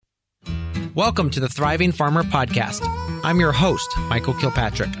Welcome to the Thriving Farmer Podcast. I'm your host, Michael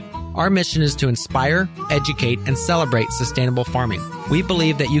Kilpatrick. Our mission is to inspire, educate, and celebrate sustainable farming. We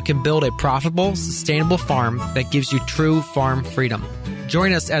believe that you can build a profitable, sustainable farm that gives you true farm freedom.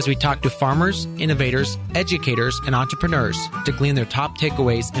 Join us as we talk to farmers, innovators, educators, and entrepreneurs to glean their top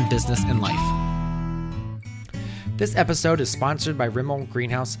takeaways in business and life. This episode is sponsored by Rimmel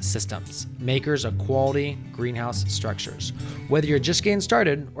Greenhouse Systems, makers of quality greenhouse structures. Whether you're just getting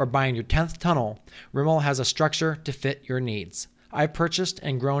started or buying your 10th tunnel, Rimmel has a structure to fit your needs. I've purchased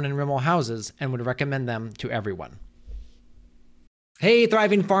and grown in Rimmel houses and would recommend them to everyone. Hey,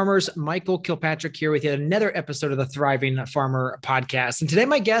 Thriving Farmers, Michael Kilpatrick here with yet another episode of the Thriving Farmer Podcast. And today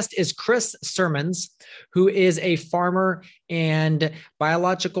my guest is Chris Sermons, who is a farmer and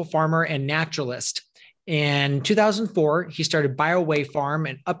biological farmer and naturalist. In 2004, he started BioWay Farm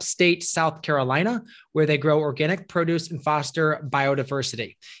in upstate South Carolina, where they grow organic produce and foster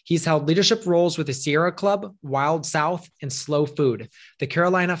biodiversity. He's held leadership roles with the Sierra Club, Wild South, and Slow Food. The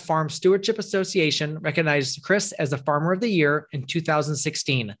Carolina Farm Stewardship Association recognized Chris as the Farmer of the Year in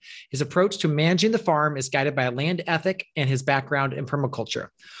 2016. His approach to managing the farm is guided by a land ethic and his background in permaculture.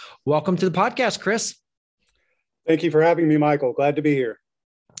 Welcome to the podcast, Chris. Thank you for having me, Michael. Glad to be here.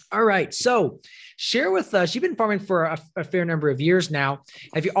 All right. So share with us, you've been farming for a fair number of years now.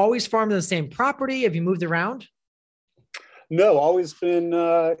 Have you always farmed on the same property? Have you moved around? No, always been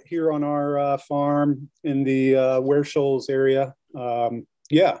here on our farm in the Ware Shoals area.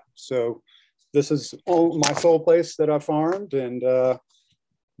 So this is my sole place that I farmed, and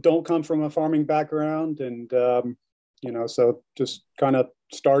don't come from a farming background. And, so just kind of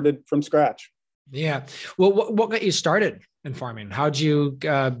started from scratch. Yeah. Well, what got you started in farming? How'd you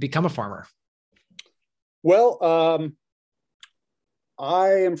become a farmer? Well, I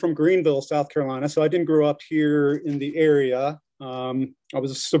am from Greenville, South Carolina, so I didn't grow up here in the area. I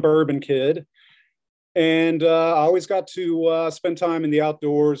was a suburban kid, and I always got to spend time in the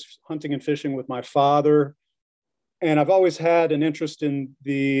outdoors, hunting and fishing with my father. And I've always had an interest in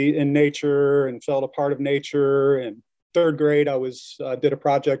nature and felt a part of nature. In third grade, I did a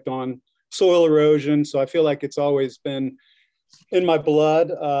project on soil erosion, so I feel like it's always been in my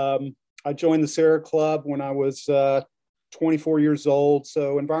blood. I joined the Sierra Club when I was 24 years old.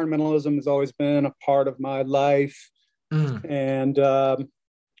 So environmentalism has always been a part of my life. And, I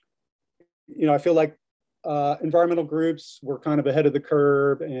feel like environmental groups were kind of ahead of the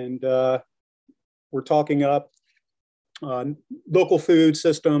curve, and we're talking up local food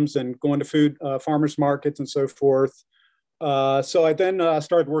systems and going to food farmers markets and so forth. So I then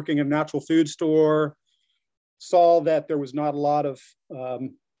started working in a natural food store, saw that there was not a lot of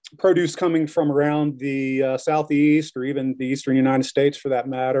produce coming from around the Southeast or even the Eastern United States for that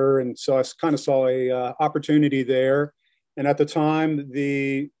matter. And so I kind of saw a opportunity there. And at the time,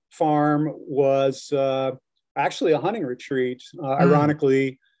 the farm was actually a hunting retreat,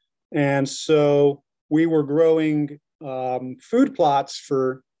 ironically. And so we were growing food plots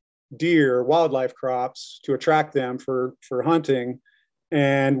for deer, wildlife crops, to attract them for hunting.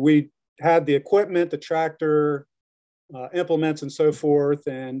 And we had the equipment, the tractor, implements and so forth,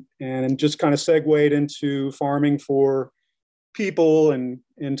 and just kind of segued into farming for people and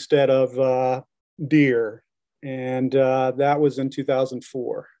instead of deer. And that was in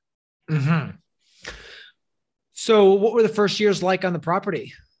 2004. Mm-hmm. So what were the first years like on the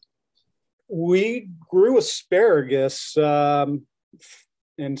property? We grew asparagus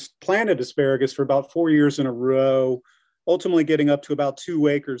and planted asparagus for about 4 years in a row, ultimately getting up to about 2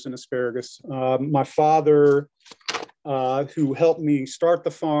 acres in asparagus. My father, who helped me start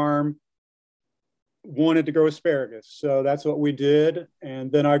the farm, wanted to grow asparagus. So that's what we did.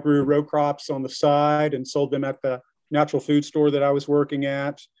 And then I grew row crops on the side and sold them at the natural food store that I was working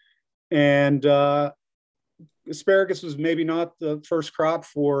at. And asparagus was maybe not the first crop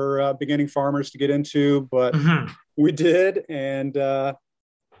for beginning farmers to get into, but we did. And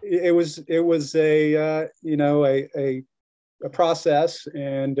it was a process,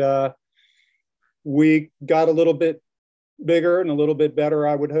 and we got a little bit bigger and a little bit better,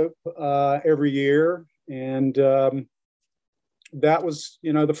 I would hope, every year. And that was,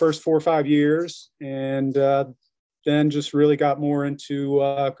 the first 4 or 5 years. And then just really got more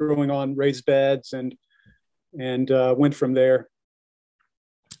into growing on raised beds and went from there.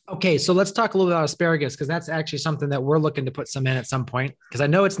 Okay, so let's talk a little bit about asparagus, because that's actually something that we're looking to put some in at some point, because I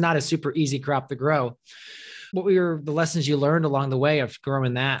know it's not a super easy crop to grow. What were the lessons you learned along the way of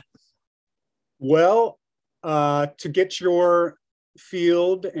growing that? Well, to get your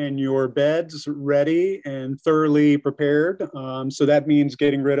field and your beds ready and thoroughly prepared. So that means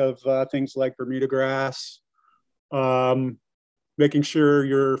getting rid of things like Bermuda grass, making sure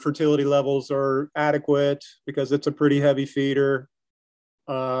your fertility levels are adequate because it's a pretty heavy feeder.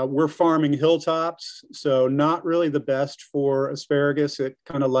 We're farming hilltops, so not really the best for asparagus. It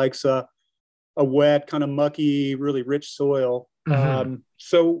kind of likes a wet, kind of mucky, really rich soil.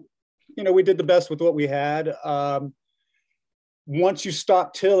 So, we did the best with what we had. Once you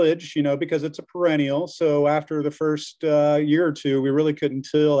stop tillage, because it's a perennial. So after the first year or two, we really couldn't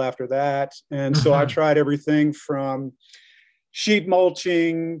till after that. And so I tried everything from sheet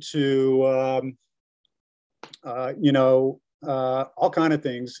mulching to, all kind of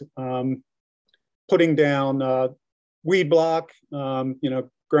things, putting down weed block, ground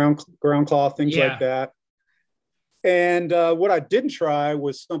cloth, things like that. And what I didn't try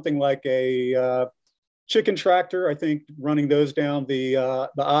was something like a chicken tractor. I think running those down the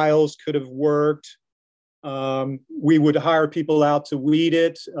aisles could have worked. We would hire people out to weed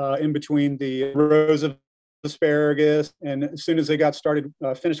it in between the rows of asparagus. And as soon as they got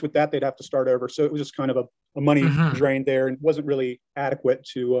finished with that, they'd have to start over. So it was just kind of a money drain there and wasn't really adequate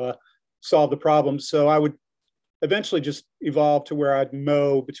to solve the problem. So I would eventually just evolve to where I'd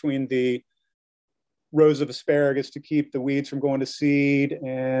mow between the rows of asparagus to keep the weeds from going to seed,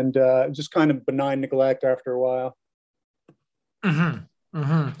 and just kind of benign neglect after a while.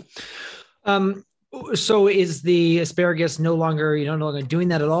 So is the asparagus no longer doing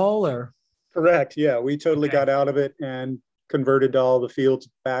that at all, or? Correct. Yeah, we totally got out of it and converted all the fields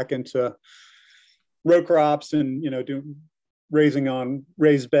back into row crops and, raising on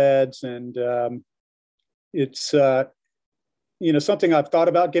raised beds. And it's, something I've thought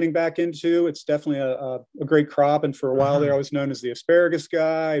about getting back into. It's definitely a great crop. And for a while there, I was known as the asparagus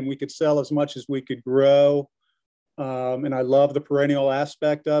guy, and we could sell as much as we could grow. And I love the perennial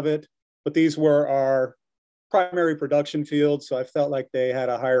aspect of it. But these were our primary production fields, so I felt like they had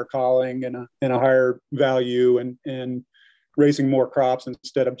a higher calling and a higher value, and raising more crops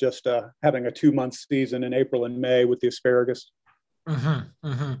instead of just having a 2-month season in April and May with the asparagus. How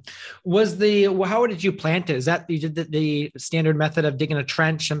did you plant it? Is that you did the standard method of digging a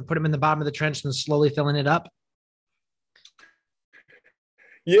trench and put them in the bottom of the trench and slowly filling it up?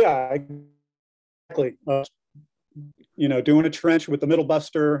 Yeah, exactly. Doing a trench with the middle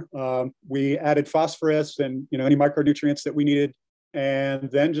buster. We added phosphorus and, any micronutrients that we needed, and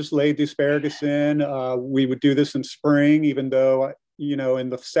then just laid the asparagus in. We would do this in spring, even though, in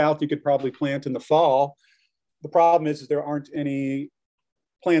the South, you could probably plant in the fall. The problem is there aren't any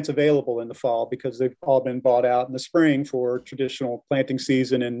plants available in the fall because they've all been bought out in the spring for traditional planting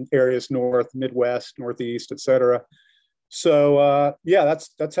season in areas north, Midwest, Northeast, et cetera. So,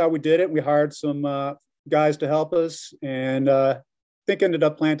 that's how we did it. We hired some guys to help us, and I think ended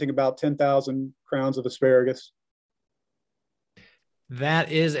up planting about 10,000 crowns of asparagus.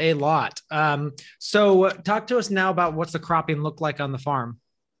 That is a lot. So talk to us now about what's the cropping look like on the farm.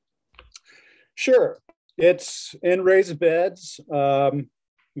 Sure. It's in raised beds.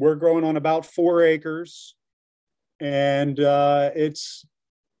 We're growing on about 4 acres, and it's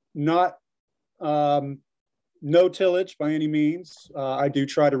not no tillage by any means. I do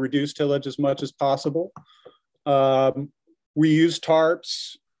try to reduce tillage as much as possible. We use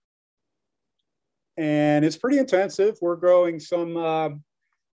tarps, and it's pretty intensive. We're growing some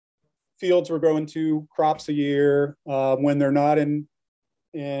fields. We're growing 2 crops a year. When they're not in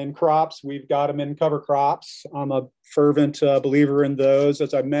crops, we've got them in cover crops. I'm a fervent believer in those.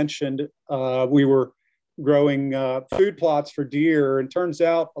 As I mentioned, we were growing food plots for deer, and turns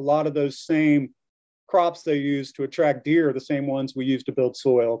out a lot of those same crops they use to attract deer are the same ones we use to build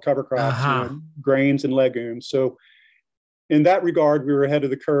soil, cover crops, grains and legumes. So in that regard, we were ahead of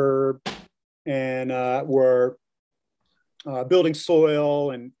the curve, and were building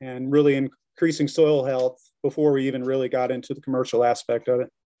soil and really increasing soil health before we even really got into the commercial aspect of it.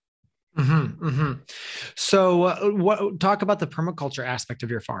 So talk about the permaculture aspect of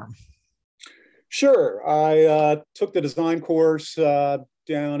your farm. Sure. I took the design course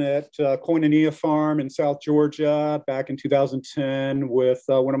down at Koinonia Farm in South Georgia back in 2010 with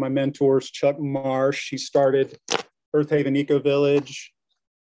one of my mentors, Chuck Marsh. He started Earth Haven Eco Village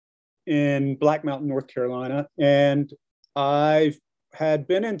in Black Mountain, North Carolina. And I had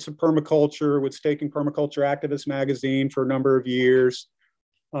been into permaculture with Staking Permaculture Activist magazine for a number of years.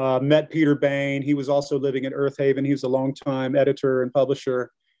 Met Peter Bain. He was also living at Earth Haven. He was a longtime editor and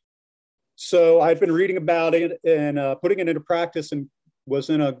publisher. So I'd been reading about it and putting it into practice, and was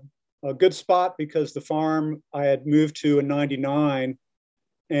in a good spot because the farm I had moved to in '99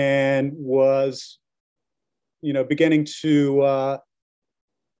 and was, beginning to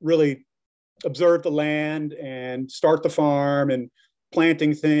really observe the land and start the farm and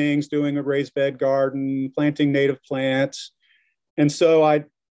planting things, doing a raised bed garden, planting native plants. And so I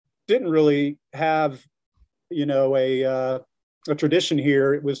didn't really have, a tradition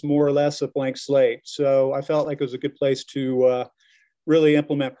here. It was more or less a blank slate. So I felt like it was a good place to really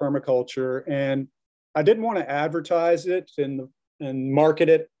implement permaculture. And I didn't want to advertise it and market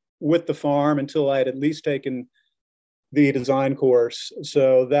it with the farm until I had at least taken the design course.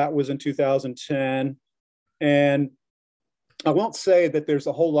 So that was in 2010. And I won't say that there's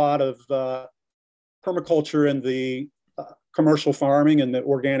a whole lot of permaculture in the commercial farming and the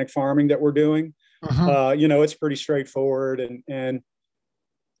organic farming that we're doing. Uh-huh. It's pretty straightforward, and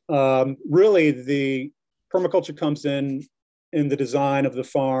really the permaculture comes in the design of the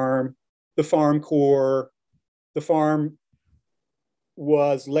farm core. The farm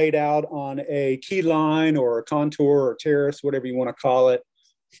was laid out on a key line or a contour or terrace, whatever you want to call it,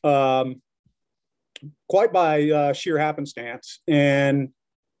 quite by sheer happenstance. And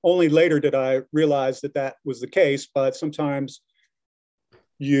only later did I realize that that was the case. But sometimes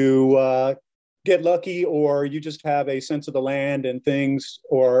you get lucky, or you just have a sense of the land and things,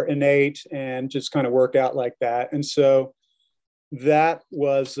 or innate, and just kind of work out like that. And so that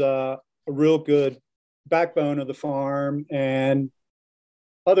was a real good backbone of the farm. And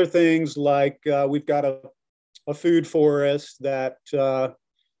other things like we've got a food forest that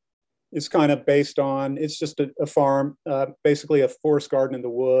is kind of based on, it's just a farm, basically a forest garden in the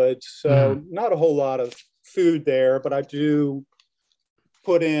woods. So not a whole lot of food there, but I do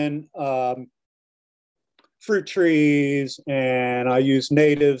put in fruit trees, and I use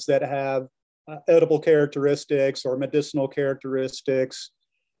natives that have edible characteristics or medicinal characteristics.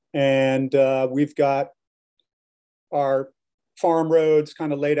 And we've got our farm roads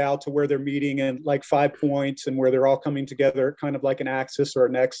kind of laid out to where they're meeting in like 5 points, and where they're all coming together kind of like an axis or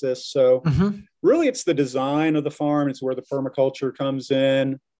a nexus. So really it's the design of the farm. It's where the permaculture comes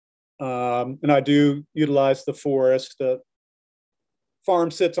in. And I do utilize the forest. The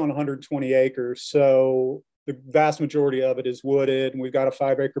farm sits on 120 acres. So the vast majority of it is wooded, and we've got a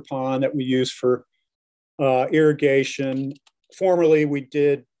 5-acre pond that we use for irrigation. Formerly, we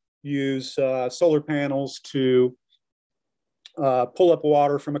did use solar panels to pull up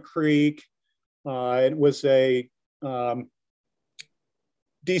water from a creek. It was a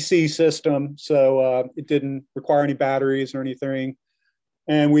DC system, so it didn't require any batteries or anything.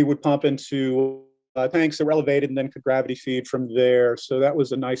 And we would pump into tanks that were elevated and then could gravity feed from there. So that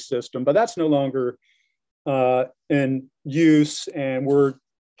was a nice system, but that's no longer in use. And we're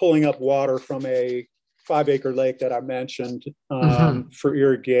pulling up water from a 5-acre lake that I mentioned for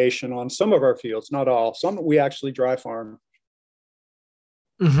irrigation on some of our fields, not all. Some we actually dry farm.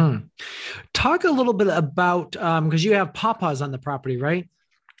 Talk a little bit about, because you have pawpaws on the property, right?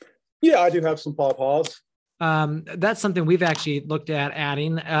 Yeah, I do have some pawpaws. That's something we've actually looked at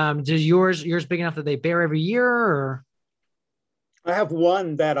adding. Does yours big enough that they bear every year, or? I have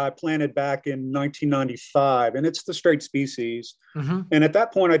one that I planted back in 1995, and it's the straight species. And at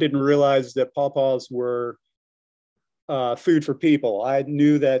that point, I didn't realize that pawpaws were food for people. I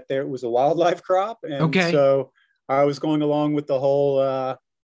knew that there was a wildlife crop. And so I was going along with the whole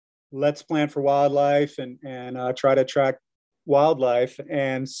let's plant for wildlife and try to attract wildlife.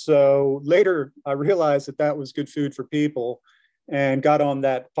 And so later I realized that that was good food for people, and got on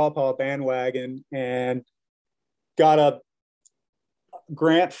that pawpaw bandwagon and got a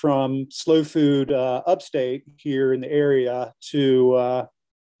grant from Slow Food upstate here in the area to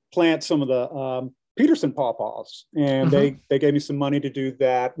plant some of the Peterson pawpaws. And they gave me some money to do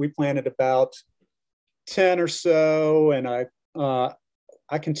that. We planted about 10 or so, and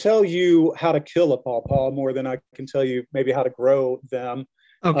I can tell you how to kill a pawpaw more than I can tell you maybe how to grow them.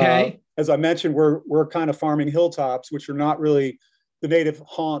 As I mentioned, we're kind of farming hilltops, which are not really the native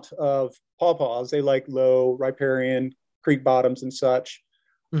haunt of pawpaws. They like low riparian creek bottoms and such.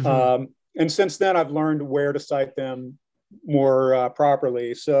 And since then, I've learned where to site them more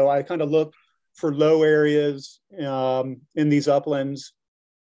properly. So I kind of look for low areas in these uplands,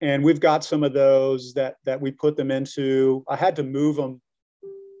 and we've got some of those that we put them into. I had to move them,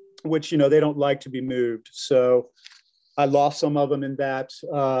 which, they don't like to be moved. So I lost some of them in that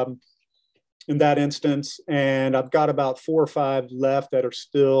instance. And I've got about 4 or 5 left that are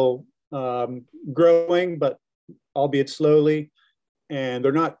still growing, but albeit slowly. And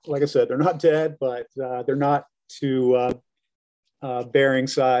they're not, like I said, they're not dead, but they're not to bearing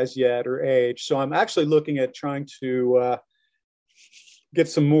size yet or age. So I'm actually looking at trying to get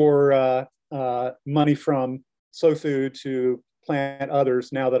some more money from Slow Food to plant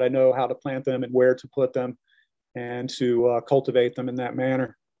others, now that I know how to plant them and where to put them, and to cultivate them in that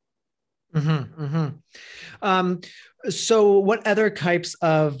manner. So what other types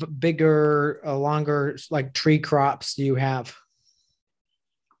of bigger, longer, like tree crops do you have?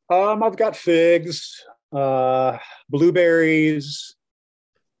 I've got figs, blueberries.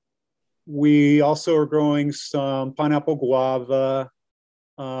 We also are growing some pineapple guava.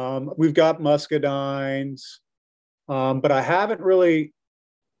 We've got muscadines, but I haven't really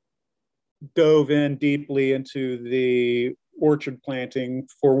dove in deeply into the orchard planting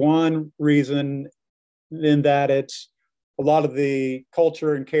for one reason, in that it's a lot of the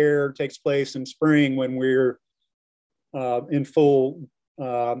culture and care takes place in spring when we're in full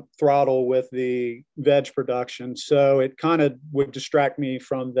throttle with the veg production. So it kind of would distract me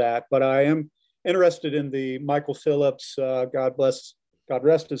from that. But I am interested in the Michael Phillips, God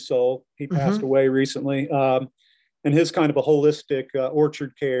rest his soul. He passed away recently, and his kind of a holistic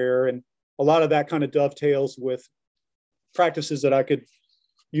orchard care. And a lot of that kind of dovetails with practices that I could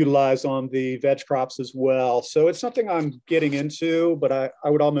utilize on the veg crops as well. So it's something I'm getting into, but I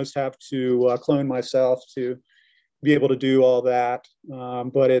would almost have to clone myself to be able to do all that.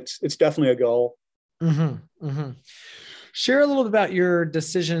 But it's definitely a goal. Share a little bit about your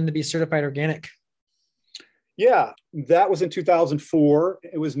decision to be certified organic. Yeah, that was in 2004.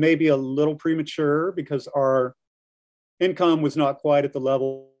 It was maybe a little premature because our income was not quite at the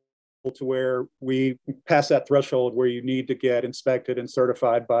level to where we pass that threshold where you need to get inspected and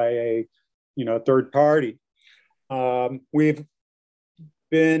certified by a third party. We've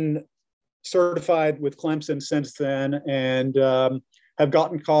been certified with Clemson since then, and have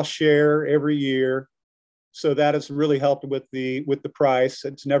gotten cost share every year. So that has really helped with the price.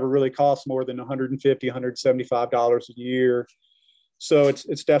 It's never really cost more than $150, $175 a year. So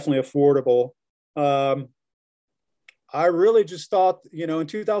it's definitely affordable. I really just thought, in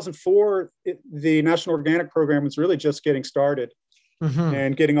 2004, the National Organic Program was really just getting started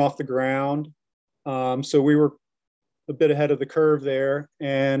and getting off the ground. So we were a bit ahead of the curve there.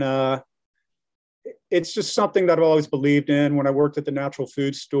 And it's just something that I've always believed in. When I worked at the natural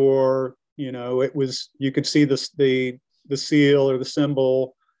food store, it was, you could see the seal or the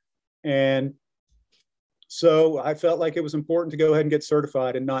symbol. And so I felt like it was important to go ahead and get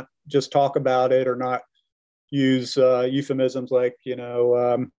certified and not just talk about it or not use euphemisms like,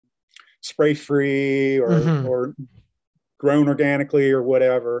 spray free or grown organically or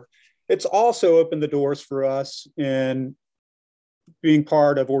whatever. It's also opened the doors for us in being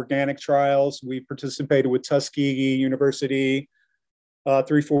part of organic trials. We participated with Tuskegee University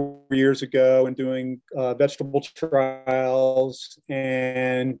 3-4 years ago and doing vegetable trials,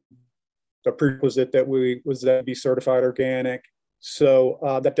 and the prerequisite that was that be certified organic. So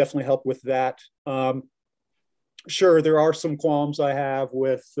that definitely helped with that. Sure, there are some qualms I have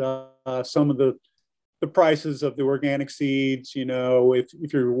with some of the prices of the organic seeds.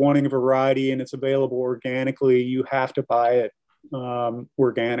 If you're wanting a variety and it's available organically, you have to buy it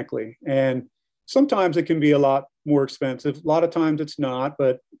organically. And sometimes it can be a lot more expensive. A lot of times it's not,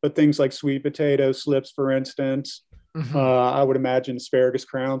 but things like sweet potato slips, for instance, I would imagine asparagus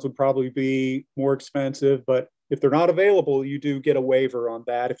crowns would probably be more expensive. But if they're not available, you do get a waiver on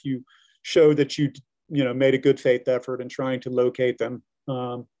that if you show that you made a good faith effort in trying to locate them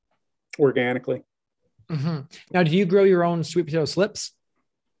organically. Now, do you grow your own sweet potato slips?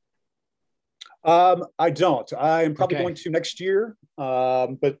 I don't. I am probably going to next year,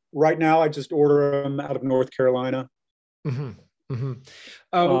 but right now I just order them out of North Carolina per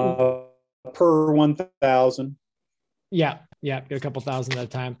 1,000. Yeah, get a couple thousand at a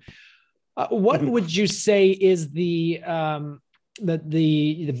time. What would you say is the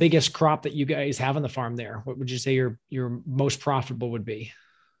biggest crop that you guys have on the farm there? What would you say your most profitable would be?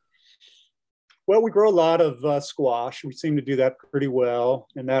 Well, we grow a lot of squash. We seem to do that pretty well.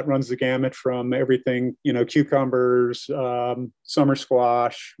 And that runs the gamut from everything, cucumbers, summer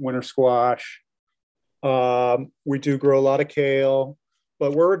squash, winter squash. We do grow a lot of kale,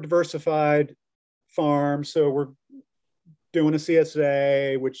 but we're a diversified farm. So we're doing a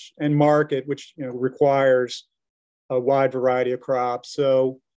CSA, which requires a wide variety of crops.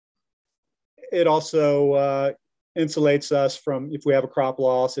 So it also insulates us from, if we have a crop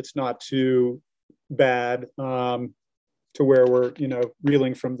loss, it's not too bad to where we're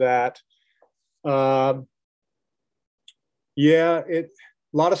reeling from that. A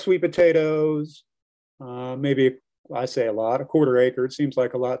lot of sweet potatoes, maybe I say a lot, a quarter acre, it seems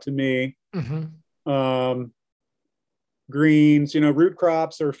like a lot to me. Greens, root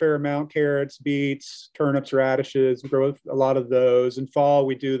crops are a fair amount: carrots, beets, turnips, radishes. We grow a lot of those. In fall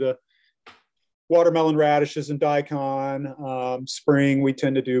we do the watermelon radishes and daikon. Spring, we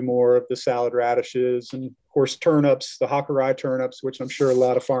tend to do more of the salad radishes. And of course, turnips, the Hakurei turnips, which I'm sure a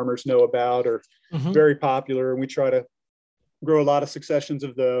lot of farmers know about, are very popular. And we try to grow a lot of successions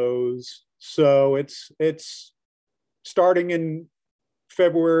of those. So it's starting in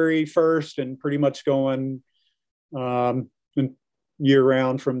February 1st and pretty much going year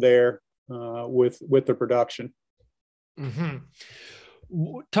round from there with the production. Mm-hmm.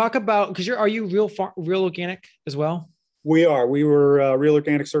 Talk about, because are you real organic as well? We are. We were Real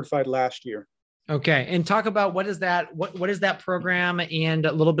Organic certified last year. Okay, and talk about what is that program, and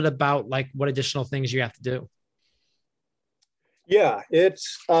a little bit about like what additional things you have to do. Yeah,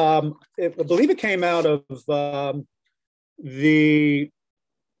 I believe it came out of the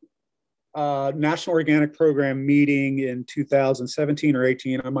National Organic Program meeting in 2017 or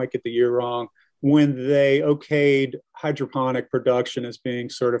 18. I might get the year wrong, when they okayed hydroponic production as being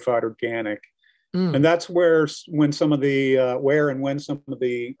certified organic. And that's when some of the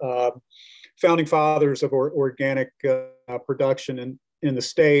founding fathers of organic production in the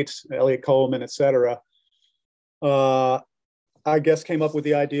States, Elliott Coleman, et cetera, I guess came up with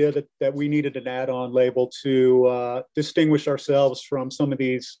the idea that we needed an add-on label to distinguish ourselves from some of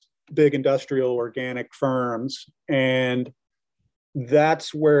these big industrial organic firms. And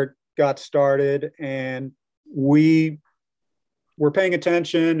that's where it got started. And we were paying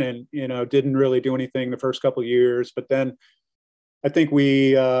attention and, didn't really do anything the first couple of years. But then I think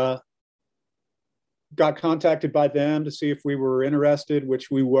we got contacted by them to see if we were interested,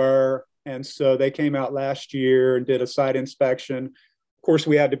 which we were. And so they came out last year and did a site inspection. Of course,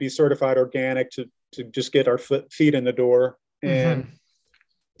 we had to be certified organic to just get our feet in the door. And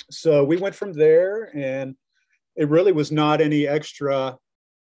so we went from there, and it really was not any extra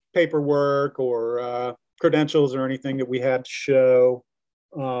paperwork or credentials or anything that we had to show.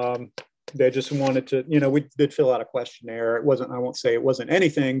 They just wanted to, we did fill out a questionnaire. It wasn't, I won't say it wasn't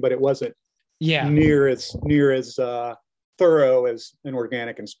anything, but it wasn't near as thorough as an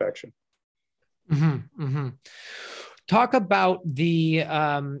organic inspection. Mm-hmm, mm-hmm. Talk about the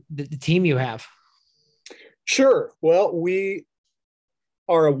team you have. Sure. Well, we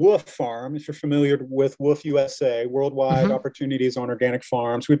are a WWOOF farm. If you're familiar with WWOOF USA, Worldwide Opportunities on Organic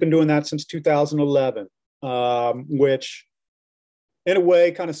Farms. We've been doing that since 2011, which in a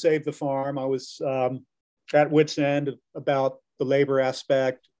way kind of saved the farm. I was at wit's end about the labor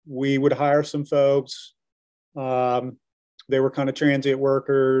aspect. We would hire some folks. They were kind of transient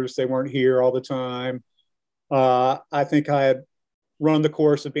workers. They weren't here all the time. I think I had run the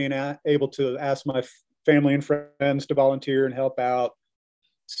course of being able to ask my family and friends to volunteer and help out.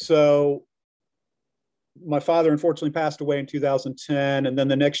 So my father unfortunately passed away in 2010. And then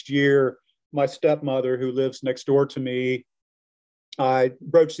the next year, my stepmother, who lives next door to me, I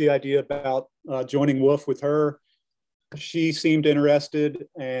broached the idea about joining WWOOF with her. She seemed interested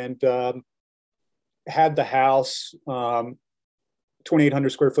and had the house, 2,800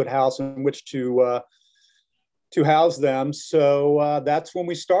 square foot house in which to house them. So that's when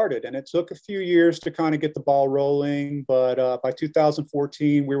we started. And it took a few years to kind of get the ball rolling. But by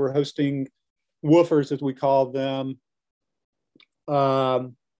 2014, we were hosting woofers, as we called them.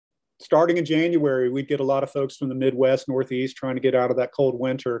 Starting in January, we'd get a lot of folks from the Midwest, Northeast trying to get out of that cold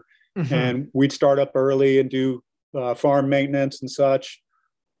winter. And we'd start up early and do farm maintenance and such,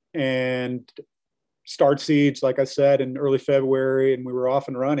 and start seeds, like I said, in early February, and we were off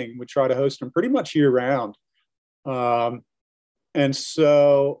and running. We try to host them pretty much year round. And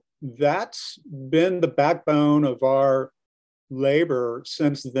so that's been the backbone of our labor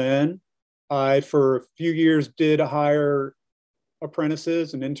since then. I, for a few years, did hire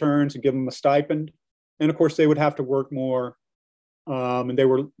apprentices and interns and give them a stipend. And of course, they would have to work more. And they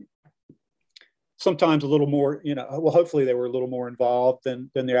were sometimes a little more, hopefully they were a little more involved than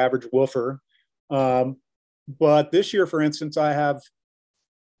the average woofer. But this year, for instance, I have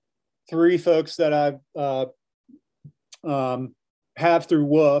 3 folks that I've have through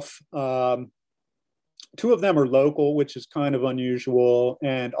WWOOF. 2 of them are local, which is kind of unusual.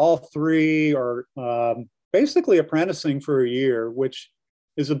 And all 3 are basically apprenticing for a year, which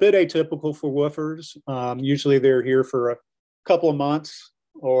is a bit atypical for woofers. Usually they're here for a couple of months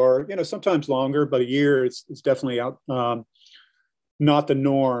or, sometimes longer, but a year is definitely not the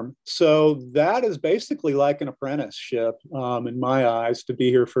norm. So that is basically like an apprenticeship in my eyes, to be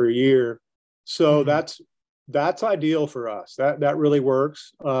here for a year. So that's ideal for us. That really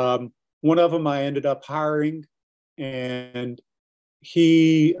works. One of them I ended up hiring, and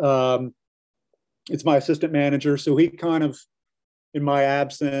he it's my assistant manager. So he kind of, in my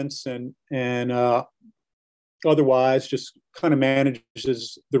absence and otherwise, just kind of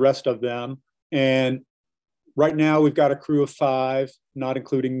manages the rest of them. And right now we've got a crew of 5, not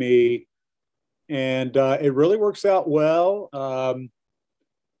including me. And it really works out well.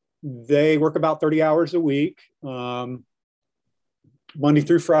 They work about 30 hours a week, Monday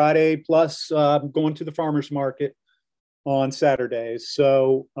through Friday, plus going to the farmer's market. on Saturdays.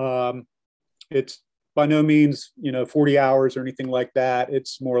 So it's by no means, 40 hours or anything like that.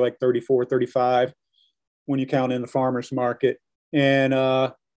 It's more like 34, 35 when you count in the farmer's market. And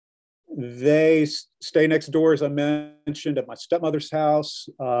they stay next door, as I mentioned, at my stepmother's house.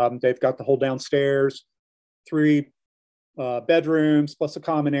 They've got the whole downstairs, 3 bedrooms plus a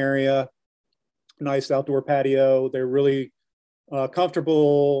common area, nice outdoor patio. They're really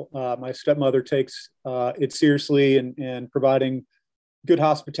comfortable. My stepmother takes it seriously and providing good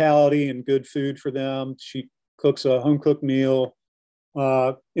hospitality and good food for them. She cooks a home cooked meal.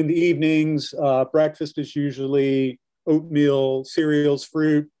 In the evenings, breakfast is usually oatmeal, cereals,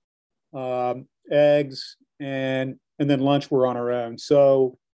 fruit, eggs, and then lunch we're on our own.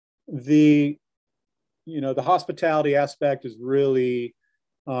 So the hospitality aspect is really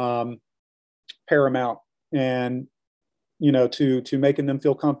paramount, and to making them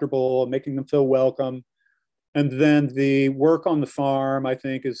feel comfortable, making them feel welcome. And then the work on the farm, I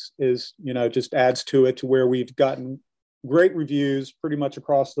think, is just adds to it, to where we've gotten great reviews pretty much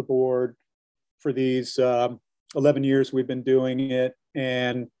across the board for these 11 years we've been doing it.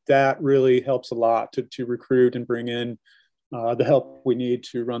 And that really helps a lot to recruit and bring in the help we need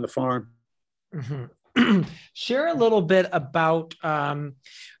to run the farm. Mm-hmm. Share a little bit about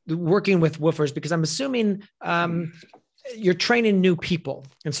working with woofers, because I'm assuming you're training new people.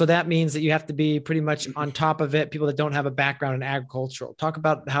 And so that means that you have to be pretty much on top of it, people that don't have a background in agricultural. Talk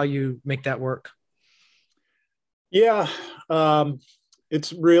about how you make that work. Yeah.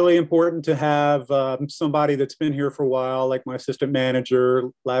 It's really important to have somebody that's been here for a while, like my assistant manager.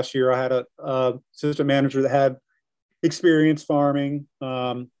 Last year, I had a assistant manager that had experience farming,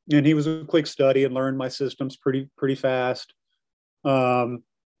 and he was a quick study and learned my systems pretty fast.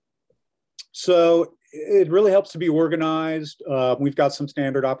 So it really helps to be organized. We've got some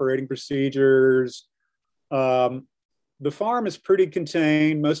standard operating procedures. The farm is pretty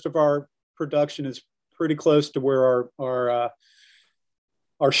contained. Most of our production is pretty close to where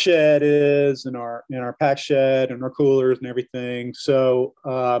our shed is, and our pack shed and our coolers and everything. So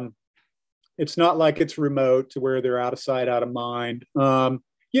it's not like it's remote to where they're out of sight, out of mind.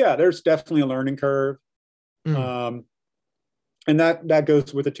 Yeah, there's definitely a learning curve. And that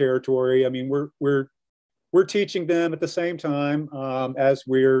goes with the territory. I mean, we're teaching them at the same time as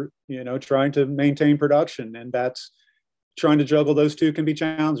we're trying to maintain production, and that's trying to juggle those two can be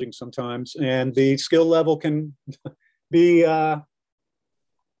challenging sometimes. And the skill level can be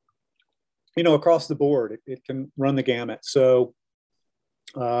across the board. It can run the gamut. So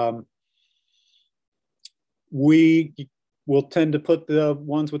we will tend to put the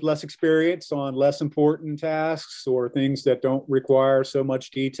ones with less experience on less important tasks or things that don't require so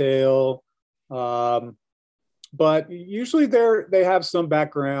much detail. But usually they have some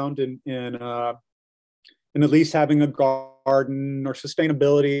background in at least having a garden or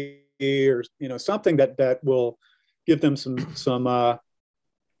sustainability, or something that will give them some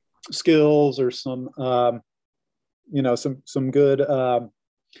skills, or some good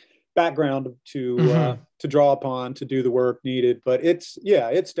background to draw upon to do the work needed. But it's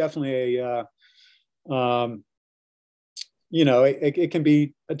definitely it can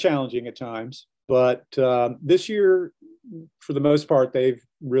be challenging at times. But this year, for the most part, they've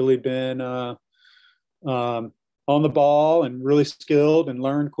really been on the ball and really skilled and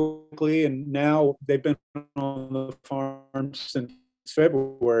learned quickly. And now they've been on the farm since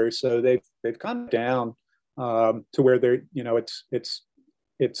February, so they've come down to where they're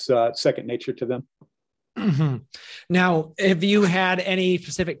it's second nature to them. Mm-hmm. Now, have you had any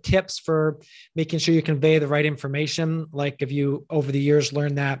specific tips for making sure you convey the right information? Like, have you over the years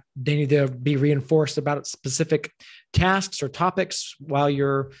learned that they need to be reinforced about specific tasks or topics while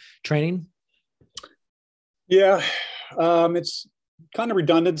you're training? Yeah, it's kind of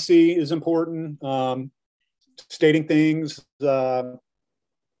redundancy is important. Stating things.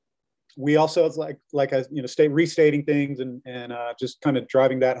 We also restating things and just kind of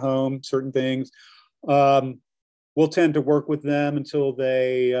driving that home. Certain things. We'll tend to work with them until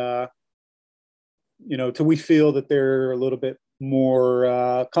they, till we feel that they're a little bit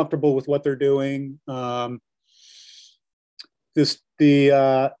more comfortable with what they're doing. The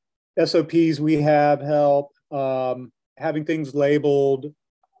SOPs we have help. Having things labeled.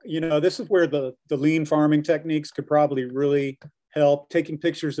 This is where the lean farming techniques could probably really help. Taking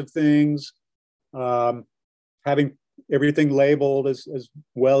pictures of things, having everything labeled as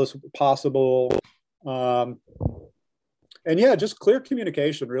well as possible. And yeah, just clear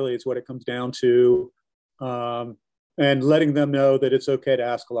communication really is what it comes down to. And letting them know that it's okay to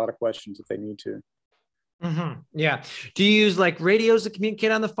ask a lot of questions if they need to. Mm-hmm. Yeah. Do you use like radios to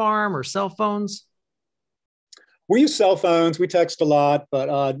communicate on the farm, or cell phones? We use cell phones. We text a lot,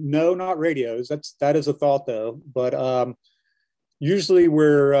 but no, not radios. That is a thought though. But usually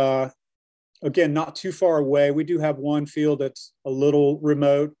we're again not too far away. We do have one field that's a little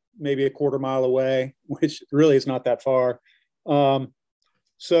remote, maybe a quarter mile away, which really is not that far.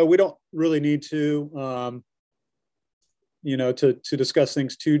 So we don't really need to, to discuss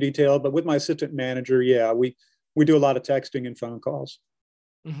things too detailed. But with my assistant manager, yeah, we do a lot of texting and phone calls.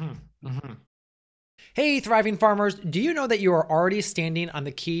 Mm-hmm. Mm-hmm. Hey, thriving farmers, do you know that you are already standing on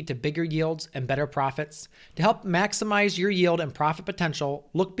the key to bigger yields and better profits? To help maximize your yield and profit potential,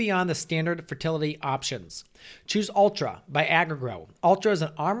 look beyond the standard fertility options. Choose Ultra by Agrigrow. Ultra is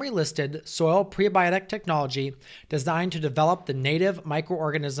an OMRI-listed soil prebiotic technology designed to develop the native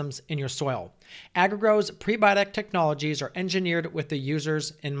microorganisms in your soil. Agrigrow's prebiotic technologies are engineered with the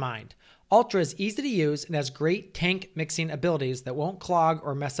users in mind. Ultra is easy to use and has great tank mixing abilities that won't clog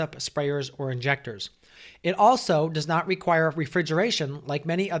or mess up sprayers or injectors. It also does not require refrigeration like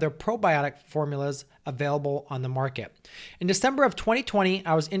many other probiotic formulas available on the market. In December of 2020,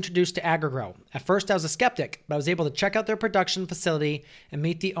 I was introduced to Agrigrow. At first, I was a skeptic, but I was able to check out their production facility and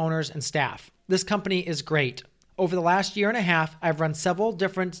meet the owners and staff. This company is great. Over the last year and a half, I've run several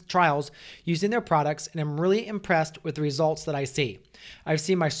different trials using their products, and I'm really impressed with the results that I see. I've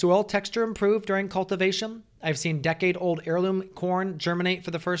seen my soil texture improve during cultivation. I've seen decade-old heirloom corn germinate for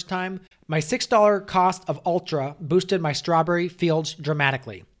the first time. My $6 cost of Ultra boosted my strawberry fields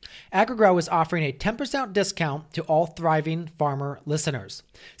dramatically. Agrigrow is offering a 10% discount to all Thriving Farmer listeners.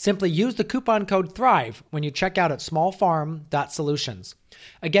 Simply use the coupon code THRIVE when you check out at smallfarm.solutions.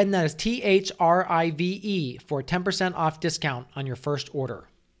 Again, that is THRIVE for a 10% off discount on your first order.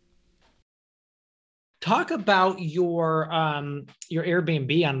 Talk about your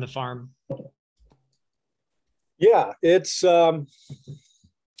Airbnb on the farm. Yeah, it's a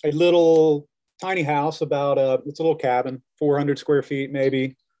little tiny house, it's a little cabin, 400 square feet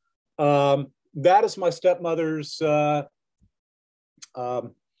maybe. That is my stepmother's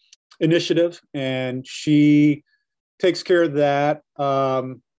initiative, and she takes care of that.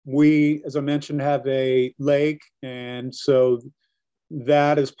 We, as I mentioned, have a lake, and so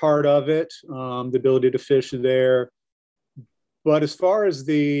that is part of it, the ability to fish there. But as far as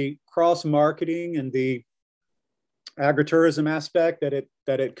the cross marketing and the agritourism aspect that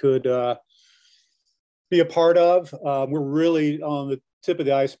it could be a part of, we're really on the tip of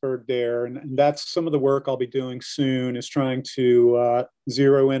the iceberg there, and that's some of the work I'll be doing soon, is trying to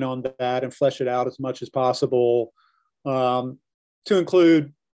zero in on that and flesh it out as much as possible, to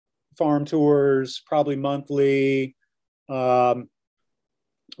include farm tours, probably monthly,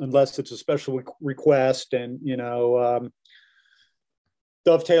 unless it's a special request, and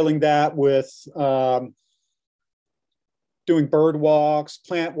dovetailing that with doing bird walks,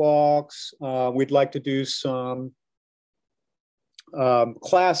 plant walks. We'd like to do some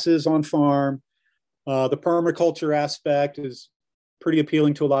classes on farm. The permaculture aspect is pretty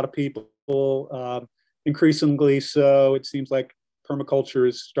appealing to a lot of people, increasingly so. It seems like permaculture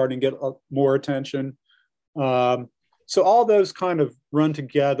is starting to get more attention. So all those kind of run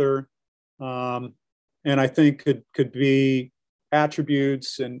together, and I think could be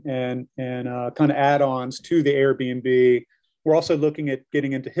attributes and kind of add-ons to the Airbnb. We're also looking at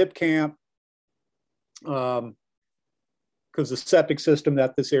getting into HipCamp, because the septic system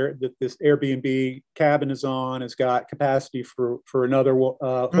that this Airbnb cabin is on has got capacity for another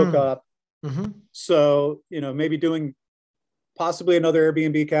hookup. Mm-hmm. So maybe doing possibly another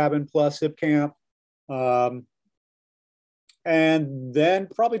Airbnb cabin plus HipCamp, and then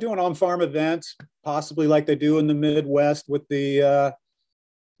probably doing on-farm events, possibly like they do in the Midwest with the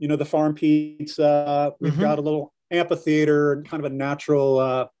the farm pizza. We've got a little amphitheater, kind of a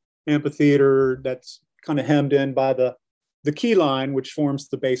natural amphitheater that's kind of hemmed in by the key line, which forms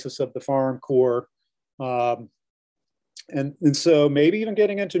the basis of the farm core. And so maybe even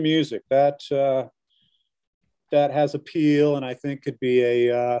getting into music, that has appeal, and I think could be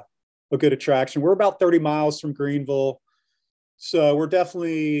a good attraction. We're about 30 miles from Greenville, so we're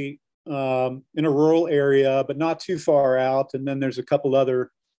definitely in a rural area, but not too far out. And then there's a couple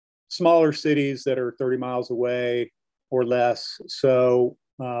other smaller cities that are 30 miles away or less. So,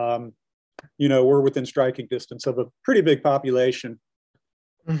 we're within striking distance of a pretty big population.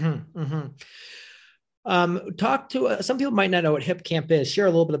 Mm-hmm, mm-hmm. Talk to some people might not know what HipCamp is. Share a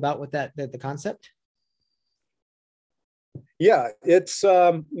little bit about what the concept. Yeah, it's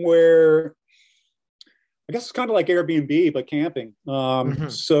where I guess it's kind of like Airbnb but camping.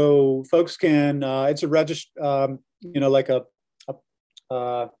 So folks can it's a like a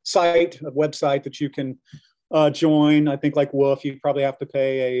site, a website that you can join. I think like Wolf, you probably have to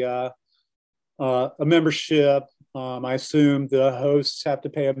pay a membership. I assume the hosts have to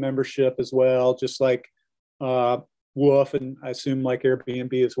pay a membership as well, just like Woof, and I assume like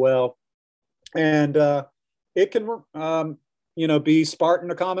Airbnb as well. And it can, be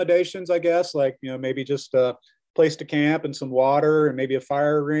Spartan accommodations, I guess, like, maybe just a place to camp and some water and maybe a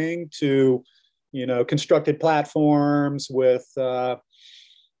fire ring to, constructed platforms with, a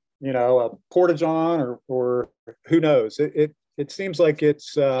porta-john or who knows. It seems like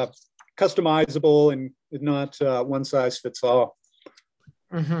it's customizable and not one size fits all.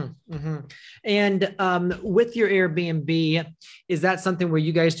 Mm-hmm, mm-hmm. And with your Airbnb, is that something where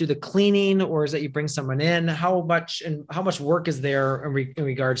you guys do the cleaning, or is that you bring someone in? How much work is there in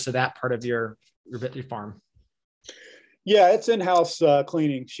regards to that part of your farm? Yeah, it's in-house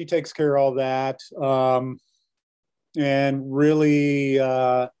cleaning. She takes care of all that, and really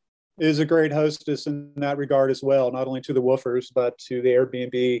is a great hostess in that regard as well. Not only to the woofers, but to the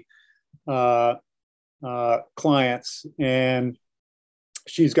Airbnb clients. And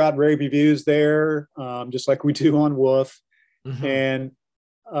she's got rave reviews there, just like we do on Woof. Mm-hmm. And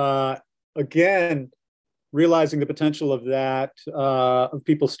again, realizing the potential of that, of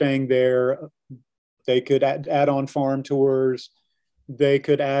people staying there, they could add on farm tours. They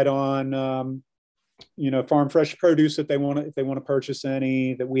could add on, farm fresh produce if they want to purchase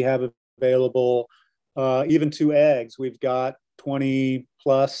any that we have available. Even to eggs, we've got 20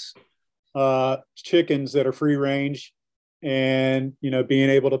 plus chickens that are free range. And, being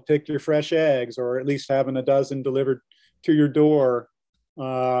able to pick your fresh eggs, or at least having a dozen delivered to your door,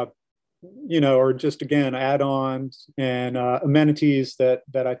 or just, again, add-ons and amenities that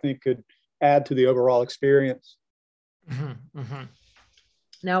I think could add to the overall experience. Mm-hmm, mm-hmm.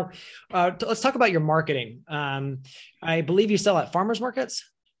 Now, let's talk about your marketing. I believe you sell at farmers markets?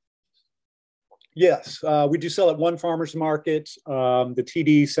 Yes, we do sell at one farmers market, the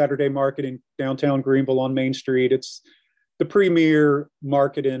TD Saturday Market in downtown Greenville on Main Street. It's the premier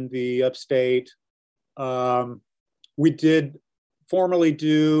market in the upstate. We did formerly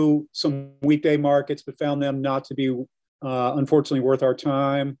do some weekday markets, but found them not to be, unfortunately, worth our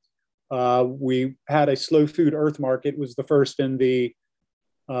time. We had a slow food earth market, was the first in the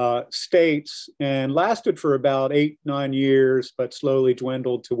States, and lasted for about 8-9 years, but slowly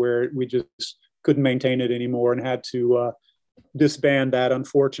dwindled to where we just couldn't maintain it anymore and had to disband that,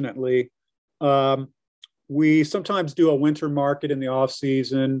 unfortunately. We sometimes do a winter market in the off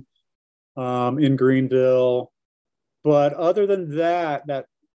season in Greenville, but other than that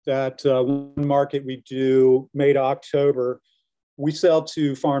one market we do May to October, we sell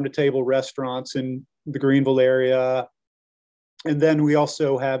to farm to table restaurants in the Greenville area, and then we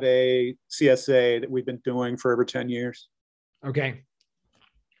also have a CSA that we've been doing for over 10 years. Okay.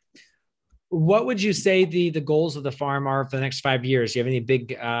 What would you say the goals of the farm are for the next 5 years? Do you have any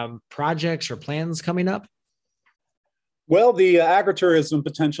big projects or plans coming up? Well, the agritourism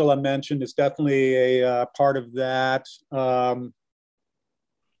potential I mentioned is definitely a part of that.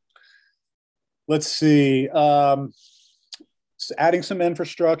 Let's see. Adding some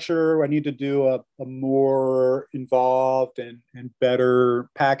infrastructure. I need to do a more involved and better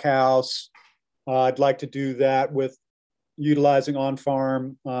pack house. I'd like to do that with utilizing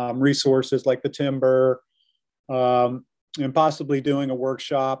on-farm resources like the timber, and possibly doing a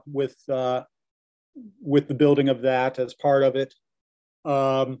workshop with the building of that as part of it.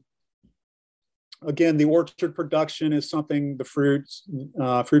 Again, the orchard production is something, the fruits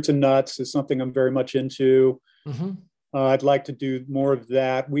and nuts is something I'm very much into. Mm-hmm. I'd like to do more of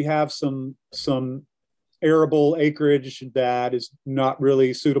that. We have some arable acreage that is not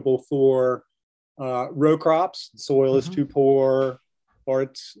really suitable for row crops. The soil is too poor, or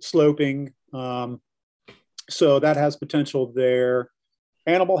it's sloping. So that has potential there.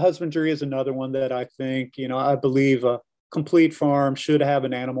 Animal husbandry is another one that I think, I believe a complete farm should have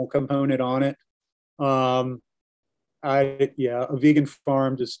an animal component on it. A vegan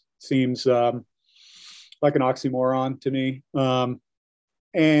farm just seems like an oxymoron to me.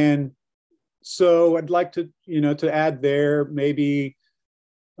 And so I'd like to, to add there, maybe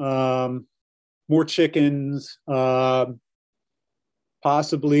more chickens,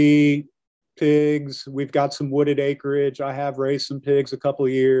 possibly pigs. We've got some wooded acreage. I have raised some pigs a couple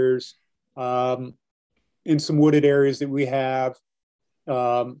of years in some wooded areas that we have,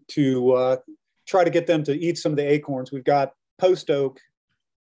 to try to get them to eat some of the acorns. We've got post oak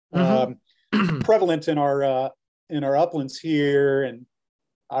prevalent in our uplands here, and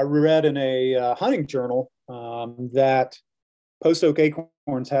I read in a hunting journal that post oak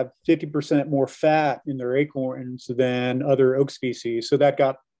acorns have 50% more fat in their acorns than other oak species. So that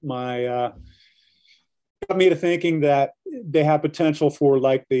got me to thinking that they have potential for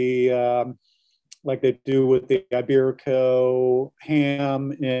like the like they do with the Iberico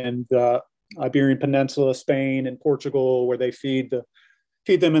ham in the Iberian Peninsula, Spain and Portugal, where they feed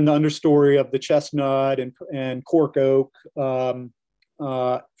them in the understory of the chestnut and cork oak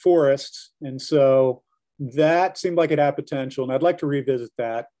forests. And so that seemed like it had potential, and I'd like to revisit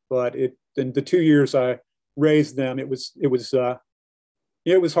that. But in the 2 years I raised them, it was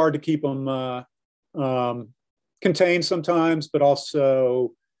hard to keep them contained sometimes, but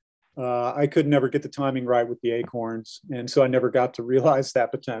also I could never get the timing right with the acorns, and so I never got to realize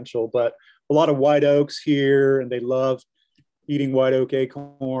that potential. But a lot of white oaks here, and they love eating white oak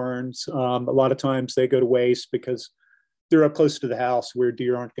acorns. A lot of times they go to waste because they're up close to the house where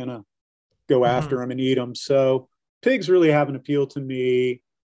deer aren't going to go after them and eat them. So pigs really have an appeal to me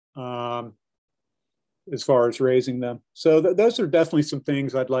as far as raising them. So those are definitely some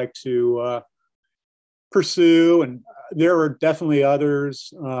things I'd like to pursue. And there are definitely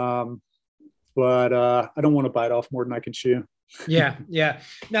others, but I don't want to bite off more than I can chew. Yeah.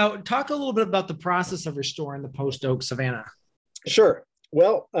 Now, talk a little bit about the process of restoring the post oak savanna. Sure.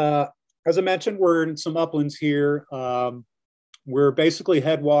 Well, as I mentioned, we're in some uplands here. We're basically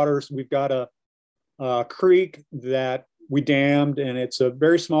headwaters. We've got a creek that we dammed, and it's a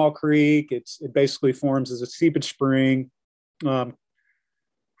very small creek. It basically forms as a seepage spring from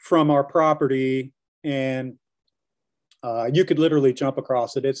our property, and you could literally jump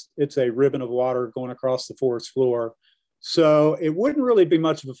across it. It's a ribbon of water going across the forest floor. So it wouldn't really be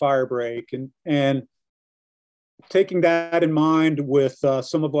much of a fire break. And taking that in mind with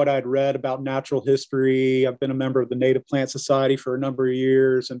some of what I'd read about natural history, I've been a member of the Native Plant Society for a number of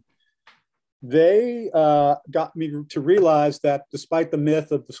years, and they got me to realize that despite the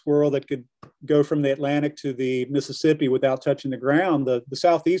myth of the squirrel that could go from the Atlantic to the Mississippi without touching the ground, the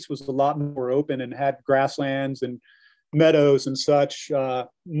Southeast was a lot more open and had grasslands and meadows and such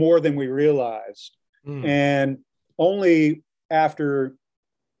more than we realized. And only after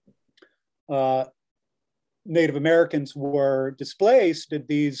Native Americans were displaced did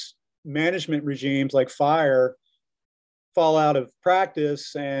these management regimes like fire fall out of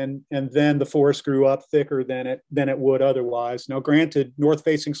practice, and then the forest grew up thicker than it would otherwise. Now, granted,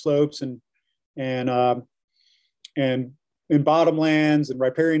 north-facing slopes and in bottomlands and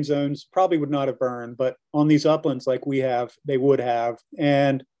riparian zones probably would not have burned, but on these uplands like we have, they would have.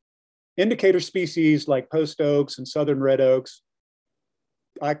 And indicator species like post oaks and southern red oaks,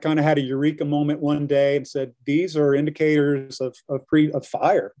 I kind of had a eureka moment one day and said, these are indicators of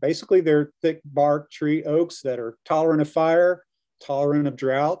fire. Basically, they're thick bark tree oaks that are tolerant of fire, tolerant of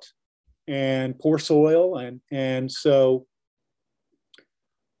drought, and poor soil. And so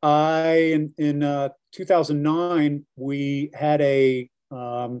in 2009, we had a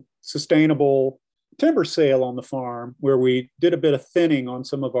sustainable timber sale on the farm where we did a bit of thinning on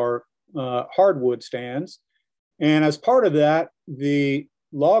some of our hardwood stands. And as part of that, the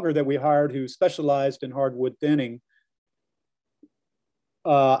logger that we hired who specialized in hardwood thinning,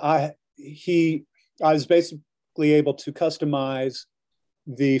 I was basically able to customize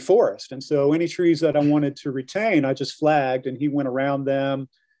the forest. And so any trees that I wanted to retain, I just flagged, and he went around them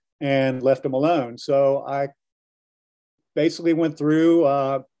and left them alone. So I basically went through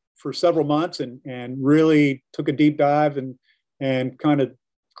for several months and really took a deep dive and kind of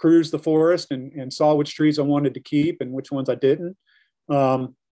cruised the forest and saw which trees I wanted to keep and which ones I didn't. A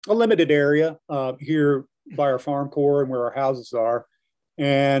limited area here by our farm core and where our houses are.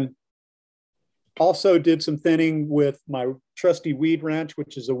 And also did some thinning with my trusty weed wrench,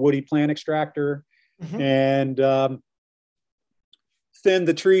 which is a woody plant extractor, and thinned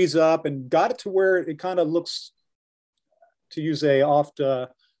the trees up and got it to where it kind of looks, to use a oft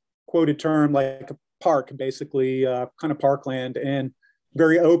quoted term, like a park, basically kind of parkland, and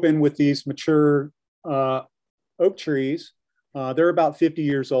very open with these mature oak trees. They're about 50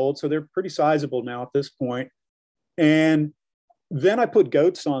 years old, so they're pretty sizable now at this point. And then I put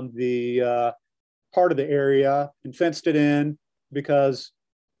goats on the part of the area and fenced it in, because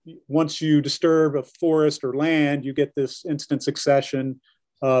once you disturb a forest or land, you get this instant succession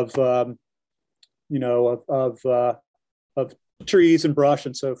of trees and brush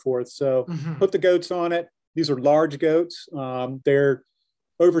and so forth. So put the goats on it. These are large goats. They're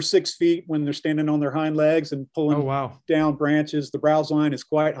over 6 feet when they're standing on their hind legs and pulling down branches. The browse line is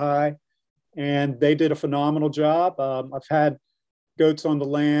quite high, and they did a phenomenal job. I've had goats on the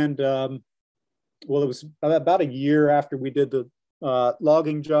land. It was about a year after we did the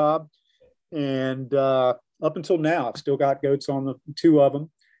logging job, and up until now, I've still got goats on the two of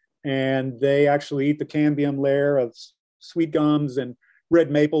them, and they actually eat the cambium layer of sweet gums and red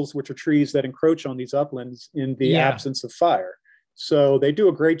maples, which are trees that encroach on these uplands in the absence of fire. So they do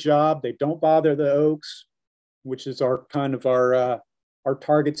a great job. They don't bother the oaks, which is our our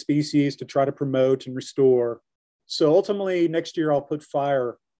target species to try to promote and restore. So ultimately, next year I'll put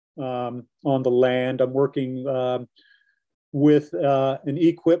fire on the land. I'm working with an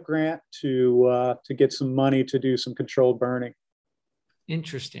EQIP grant to get some money to do some controlled burning.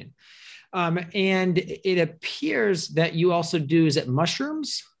 Interesting. And it appears that you also do, is it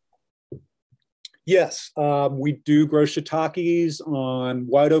mushrooms? Yes, we do grow shiitakes on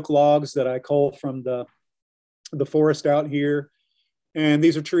white oak logs that I cull from the forest out here. And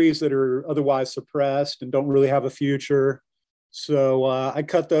these are trees that are otherwise suppressed and don't really have a future. So I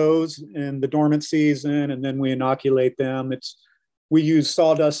cut those in the dormant season, and then we inoculate them. We use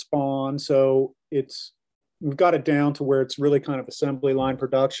sawdust spawn, so we've got it down to where it's really kind of assembly line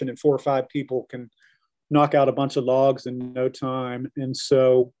production, and 4 or 5 people can knock out a bunch of logs in no time. And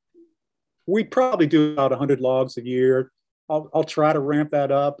so we probably do about 100 logs a year. I'll try to ramp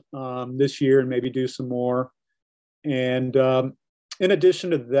that up this year and maybe do some more. And in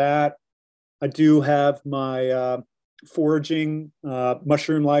addition to that, I do have my foraging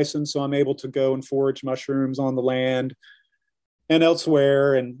mushroom license, so I'm able to go and forage mushrooms on the land and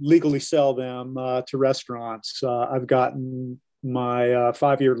elsewhere and legally sell them to restaurants. I've gotten my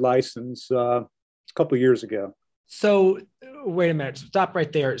 5-year license a couple of years ago. So wait a minute, stop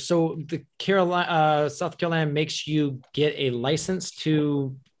right there. So the South Carolina makes you get a license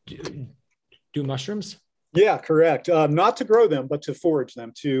to do mushrooms? Yeah, correct. Not to grow them, but to forage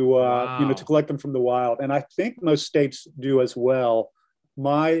them, to to collect them from the wild. And I think most states do as well.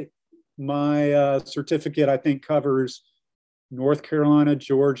 My certificate, I think, covers North Carolina,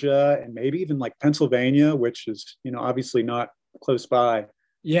 Georgia, and maybe even like Pennsylvania, which is obviously not close by.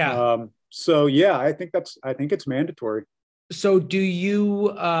 Yeah. So yeah, I think it's mandatory. So do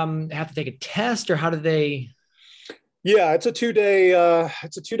you have to take a test, or how do they? Yeah, it's a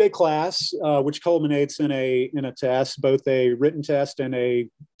 2-day class, which culminates in a test, both a written test and a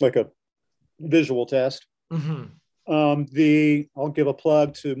visual test. Mm-hmm. I'll give a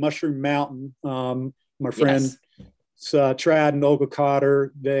plug to Mushroom Mountain. My friend, Yes. Trad and Olga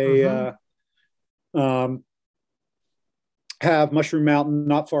Cotter, they have Mushroom Mountain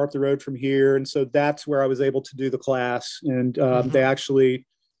not far up the road from here, and so that's where I was able to do the class. And they actually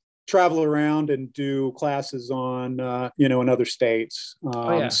travel around and do classes on in other states.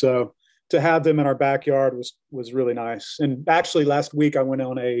 So to have them in our backyard was really nice. And actually last week I went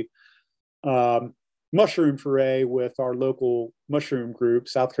on a mushroom foray with our local mushroom group,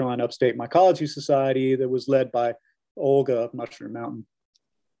 South Carolina Upstate Mycology Society, that was led by Olga of Mushroom Mountain.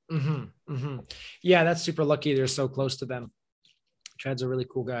 Mm-hmm, mm-hmm. Yeah, that's super lucky. They're so close to them. Trad's a really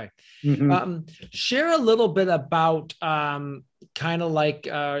cool guy. Mm-hmm. Share a little bit about kind of like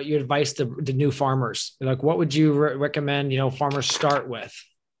your advice to the new farmers. Like, what would you recommend, farmers start with?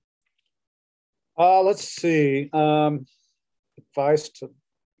 Let's see. Advice to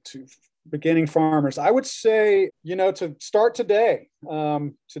beginning farmers. I would say, to start today,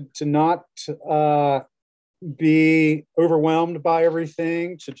 to not be overwhelmed by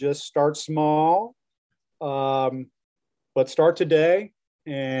everything, to just start small. But start today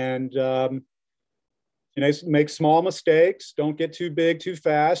and, make small mistakes. Don't get too big too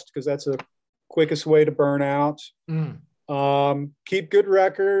fast, because that's the quickest way to burn out. Keep good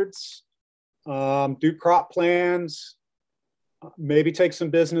records, do crop plans, maybe take some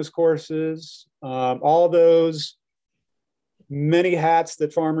business courses. All those many hats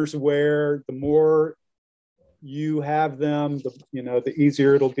that farmers wear, the more you have them, the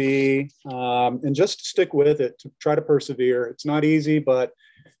easier it'll be, and just stick with it, to try to persevere. It's not easy, but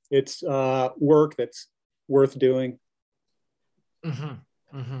it's work that's worth doing.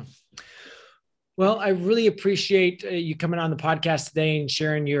 Mm-hmm. Mm-hmm. Well, I really appreciate you coming on the podcast today and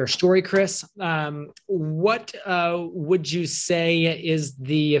sharing your story, Chris. What would you say is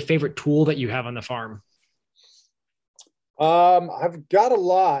the favorite tool that you have on the farm? I've got a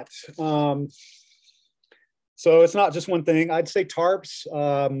lot. So it's not just one thing. I'd say tarps.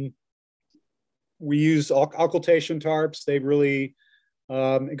 We use occultation tarps. They really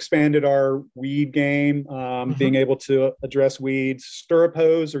expanded our weed game, being able to address weeds. Stirrup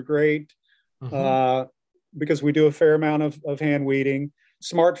hose are great because we do a fair amount of hand weeding.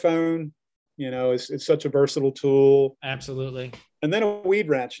 Smartphone, is such a versatile tool. Absolutely. And then a weed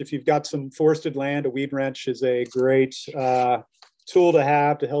wrench. If you've got some forested land, a weed wrench is a great tool to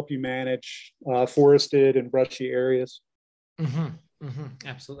have to help you manage forested and brushy areas.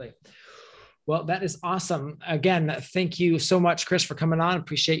 Absolutely. Well, that is awesome. Again, thank you so much, Chris, for coming on.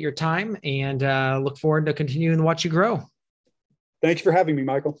 Appreciate your time, and look forward to continuing to watch you grow. Thank you for having me,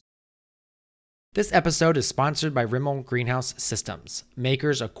 Michael. This episode is sponsored by Rimmel Greenhouse Systems,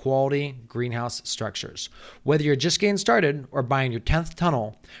 makers of quality greenhouse structures. Whether you're just getting started or buying your 10th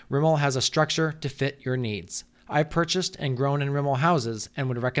tunnel, Rimmel has a structure to fit your needs. I've purchased and grown in Rimmel houses and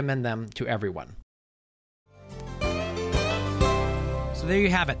would recommend them to everyone. So there you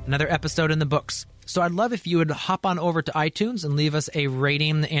have it, another episode in the books. So I'd love if you would hop on over to iTunes and leave us a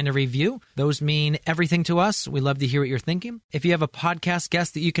rating and a review. Those mean everything to us. We love to hear what you're thinking. If you have a podcast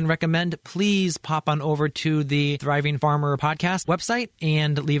guest that you can recommend, please pop on over to the Thriving Farmer Podcast website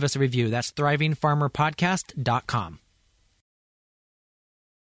and leave us a review. That's thrivingfarmerpodcast.com.